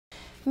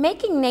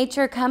Making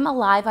nature come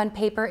alive on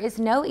paper is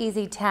no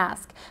easy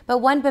task, but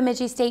one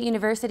Bemidji State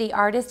University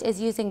artist is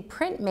using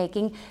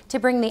printmaking to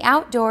bring the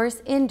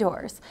outdoors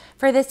indoors.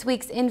 For this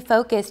week's In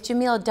Focus,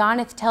 Jamil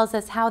Donith tells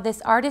us how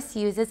this artist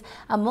uses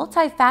a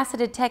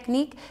multifaceted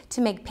technique to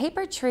make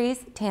paper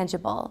trees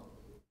tangible.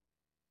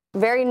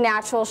 Very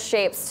natural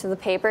shapes to the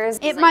papers.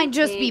 It might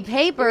just be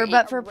paper,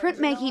 but for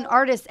printmaking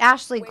artist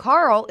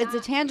Karl, it's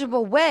a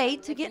tangible way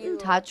to get in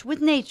touch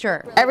with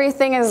nature.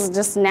 Everything is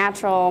just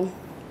natural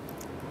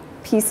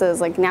pieces,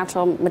 like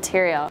natural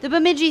material. The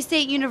Bemidji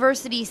State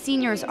University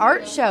Seniors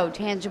Art Show,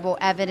 Tangible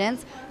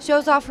Evidence,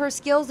 shows off her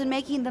skills in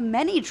making the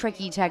many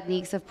tricky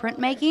techniques of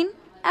printmaking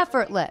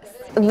effortless.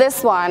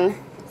 This one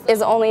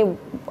is only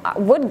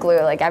wood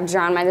glue. Like, I've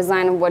drawn my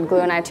design in wood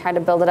glue and I tried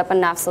to build it up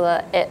enough so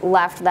that it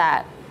left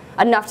that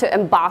enough to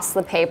emboss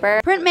the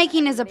paper.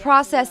 Printmaking is a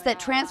process that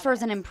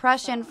transfers an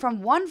impression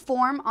from one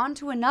form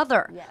onto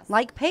another,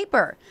 like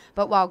paper.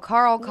 But while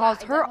Karl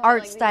calls her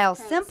art style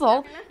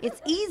simple,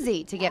 it's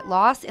easy to get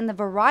lost in the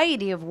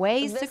variety of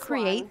ways to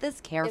create this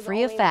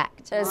carefree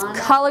effect. There's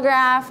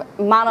colorgraph,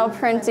 model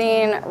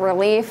printing,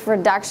 relief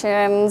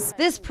reductions.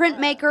 This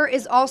printmaker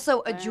is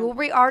also a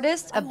jewelry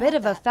artist, a bit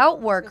of a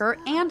felt worker,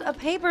 and a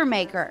paper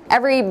maker.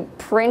 Every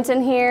print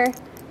in here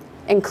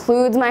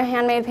includes my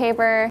handmade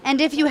paper.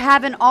 And if you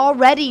haven't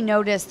already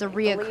noticed the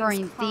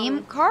reoccurring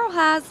theme, Karl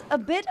has a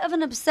bit of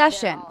an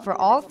obsession for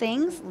all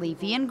things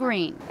leafy and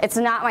green. It's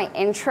not my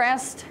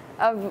interest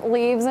of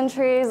leaves and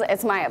trees,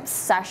 it's my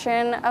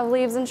obsession of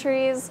leaves and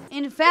trees.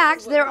 In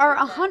fact, there are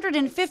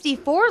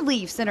 154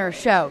 leaves in her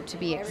show, to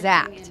be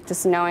exact.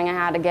 Just knowing I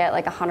had to get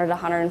like 100 to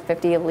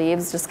 150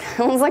 leaves just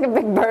comes like a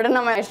big burden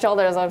on my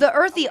shoulders. The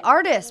earthy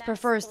artist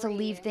prefers to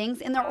leave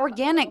things in their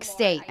organic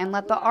state and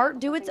let the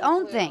art do its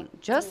own thing,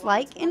 just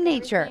like in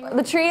nature.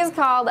 The tree is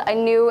called I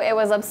Knew It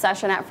Was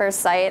Obsession at First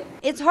Sight.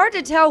 It's hard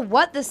to tell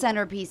what the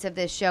centerpiece of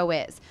this show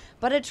is,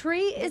 but a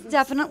tree is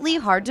definitely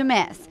hard to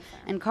miss.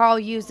 And Karl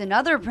used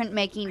another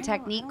printmaking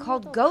technique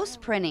called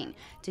ghost printing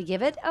to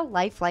give it a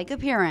lifelike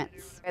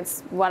appearance.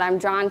 It's what I'm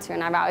drawn to,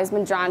 and I've always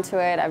been drawn to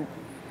it. I've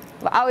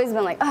always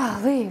been like,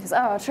 oh, leaves,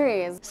 oh,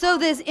 trees. So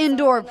this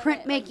indoor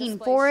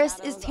printmaking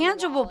forest is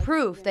tangible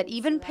proof that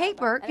even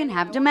paper can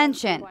have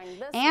dimension,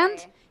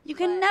 and you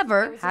can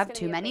never have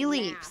too many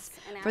leaves.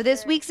 For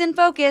this week's In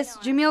Focus,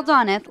 Jamil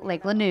Donith,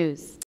 Lakeland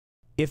News.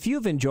 If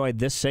you've enjoyed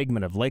this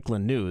segment of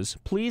Lakeland News,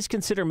 please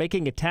consider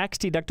making a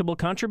tax-deductible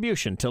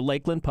contribution to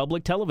Lakeland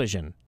Public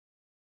Television.